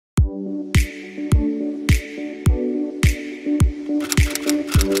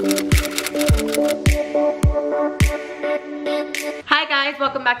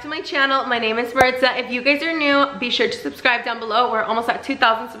welcome back to my channel. My name is Maritza. If you guys are new, be sure to subscribe down below. We're almost at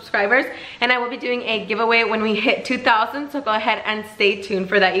 2,000 subscribers and I will be doing a giveaway when we hit 2,000, so go ahead and stay tuned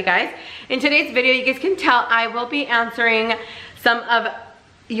for that, you guys. In today's video, you guys can tell I will be answering some of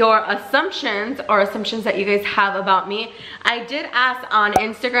your assumptions that you guys have about me. I did ask on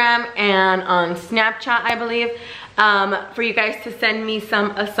Instagram and on Snapchat, I believe, for you guys to send me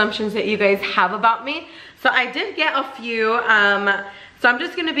some assumptions that you guys have about me. So I did get a few, so I'm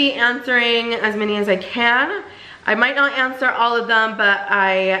just gonna be answering as many as I can. I might not answer all of them, but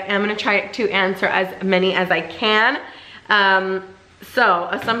I am gonna try to answer as many as I can. So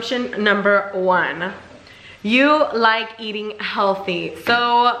assumption number 1, you like eating healthy.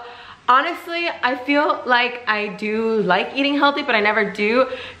 So honestly, I feel like I do like eating healthy, but I never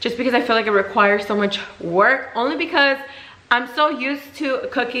do, just because I feel like it requires so much work, only because I'm so used to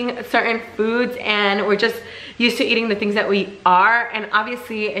cooking certain foods and we're just used to eating the things that we are. And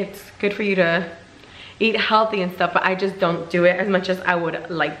obviously it's good for you to eat healthy and stuff, but I just don't do it as much as I would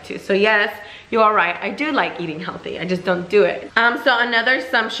like to. So yes, you are right, I do like eating healthy, I just don't do it. So another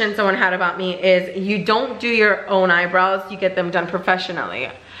assumption someone had about me is you don't do your own eyebrows, you get them done professionally.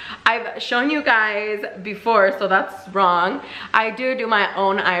 I've shown you guys before, so that's wrong. I do my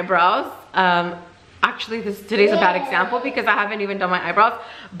own eyebrows. Actually, today's a bad example because I haven't even done my eyebrows,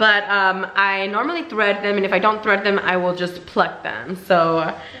 but I normally thread them, and if I don't thread them, I will just pluck them.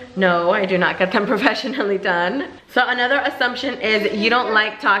 So no, I do not get them professionally done. So another assumption is you don't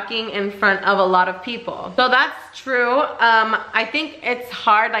like talking in front of a lot of people. So that's true. I think it's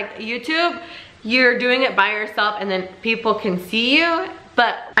hard, like YouTube, you're doing it by yourself and then people can see you.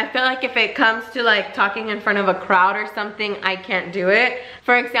 But I feel like if it comes to like talking in front of a crowd or something, I can't do it.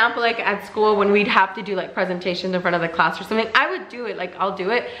 For example, like at school when we'd have to do like presentations in front of the class or something, I would do it, like I'll do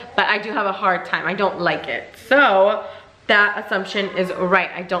it, but I do have a hard time. I don't like it. So that assumption is right.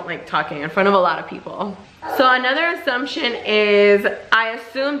 I don't like talking in front of a lot of people. So another assumption is I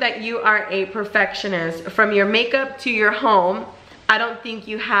assume that you are a perfectionist. From your makeup to your home, I don't think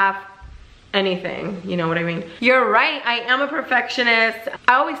you have anything, you know what I mean? You're right, I am a perfectionist.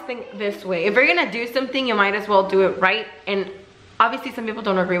 I always think this way, if you're gonna do something, you might as well do it right. And obviously some people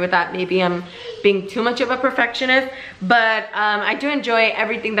don't agree with that. Maybe I'm being too much of a perfectionist, but I do enjoy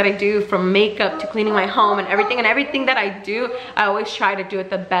everything that I do, from makeup to cleaning my home and everything that I do, I always try to do it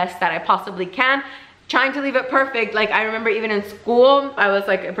the best that I possibly can, trying to leave it perfect. Like I remember even in school, I was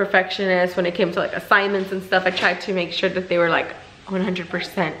like a perfectionist when it came to like assignments and stuff. I tried to make sure that they were like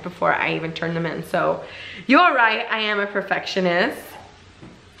 100% before I even turn them in. So you're right, I am a perfectionist.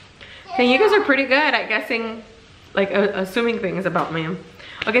 Okay, you guys are pretty good at guessing, like assuming things about me.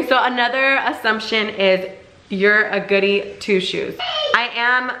 Okay, so another assumption is you're a goody two-shoes. I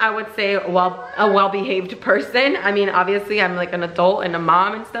am, I would say, a well-behaved person. I mean, obviously I'm like an adult and a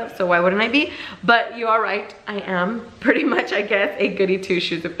mom and stuff, so why wouldn't I be? But you are right, I am pretty much, I guess, a goody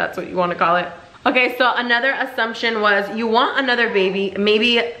two-shoes, if that's what you want to call it. Okay, so another assumption was you want another baby,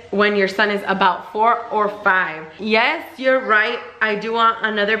 maybe when your son is about 4 or 5. Yes, you're right, I do want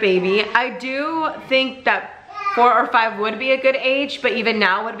another baby. I do think that 4 or 5 would be a good age, but even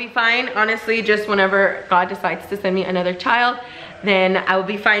now would be fine. Honestly, just whenever God decides to send me another child, then I will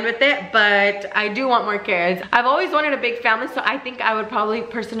be fine with it, but I do want more kids. I've always wanted a big family, so I think I would probably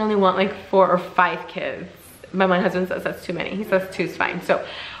personally want like 4 or 5 kids. But my husband says that's too many. He says 2 is fine. So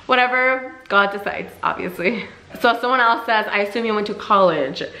whatever God decides, obviously. So someone else says, I assume you went to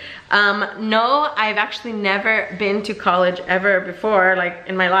college. No, I've actually never been to college ever before, like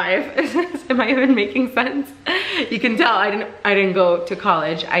in my life. Am I even making sense? You can tell I didn't go to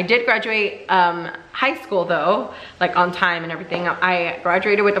college. I did graduate high school though, like on time and everything. I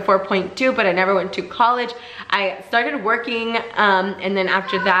graduated with a 4.2, but I never went to college. I started working, and then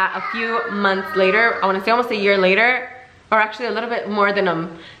after that, a few months later, I want to say almost a year later, or actually a little bit more than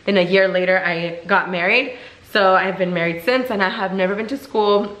a year later, I got married. So I've been married since, and I have never been to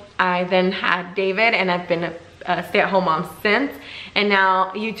school. I then had David, and I've been a stay-at-home mom since, and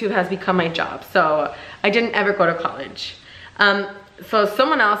now YouTube has become my job. So I didn't ever go to college. So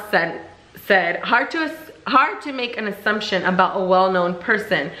someone else said hard to make an assumption about a well-known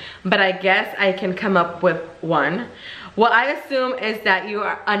person, but I guess I can come up with one. What I assume is that you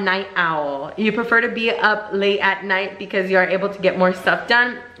are a night owl. You prefer to be up late at night because you are able to get more stuff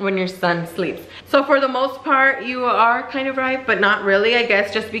done when your son sleeps. So for the most part, you are kind of right, but not really, I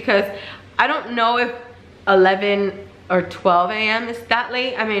guess, just because I don't know if 11 or 12 a.m. is that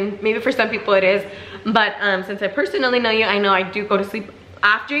late. I mean, maybe for some people it is, but since I personally know you, I know I do go to sleep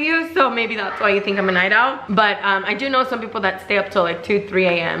after you, so maybe that's why you think I'm a night owl. But I do know some people that stay up till like 2, 3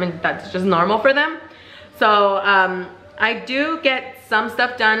 a.m. and that's just normal for them. So I do get some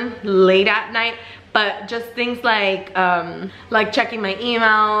stuff done late at night, but just things like checking my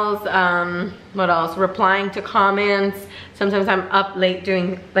emails, what else, replying to comments. Sometimes I'm up late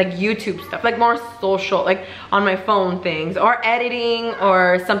doing like YouTube stuff, like more social, like on my phone things, or editing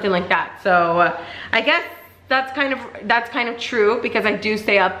or something like that. So I guess that's kind of true, because I do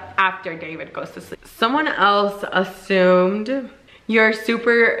stay up after David goes to sleep. Someone else assumed you're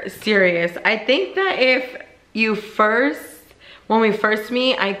super serious. I think that if you when we first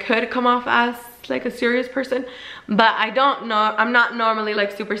meet, I could come off as like a serious person, but I don't know. I'm not normally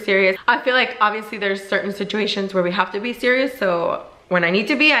like super serious. I feel like obviously there's certain situations where we have to be serious, so when I need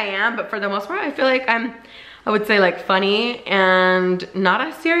to be, I am, but for the most part, I feel like I would say like funny and not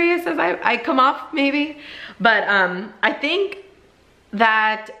as serious as I come off maybe. But I think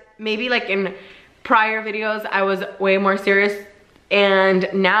that maybe like in prior videos I was way more serious, and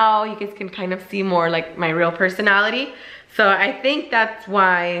now you guys can kind of see more like my real personality. So I think that's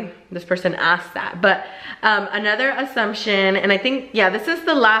why this person asked that. But another assumption, and I think, yeah, this is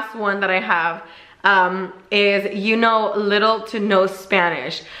the last one that I have, is you know little to no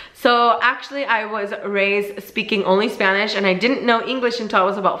Spanish. So actually I was raised speaking only Spanish, and I didn't know English until I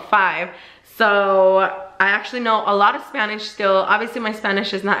was about 5. So I actually know a lot of Spanish still. Obviously my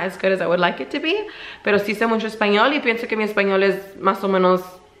Spanish is not as good as I would like it to be, pero sí sé mucho español, y pienso que mi español es más o menos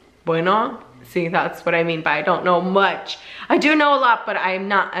bueno. See, that's what I mean by I don't know much. I do know a lot, but I'm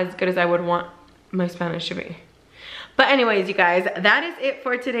not as good as I would want my Spanish to be. But anyways, you guys, that is it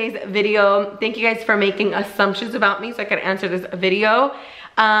for today's video. Thank you guys for making assumptions about me so I could answer this video.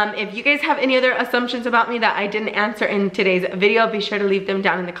 If you guys have any other assumptions about me that I didn't answer in today's video, be sure to leave them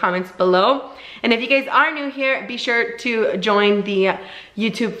down in the comments below. And if you guys are new here, be sure to join the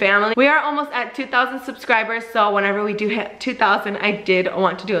YouTube family. We are almost at 2,000 subscribers, so whenever we do hit 2,000, I did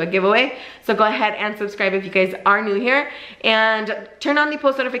want to do a giveaway. So go ahead and subscribe if you guys are new here, and turn on the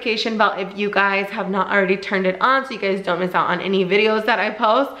post notification bell if you guys have not already turned it on, so you guys don't miss out on any videos that I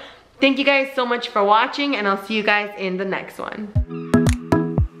post. Thank you guys so much for watching, and I'll see you guys in the next one.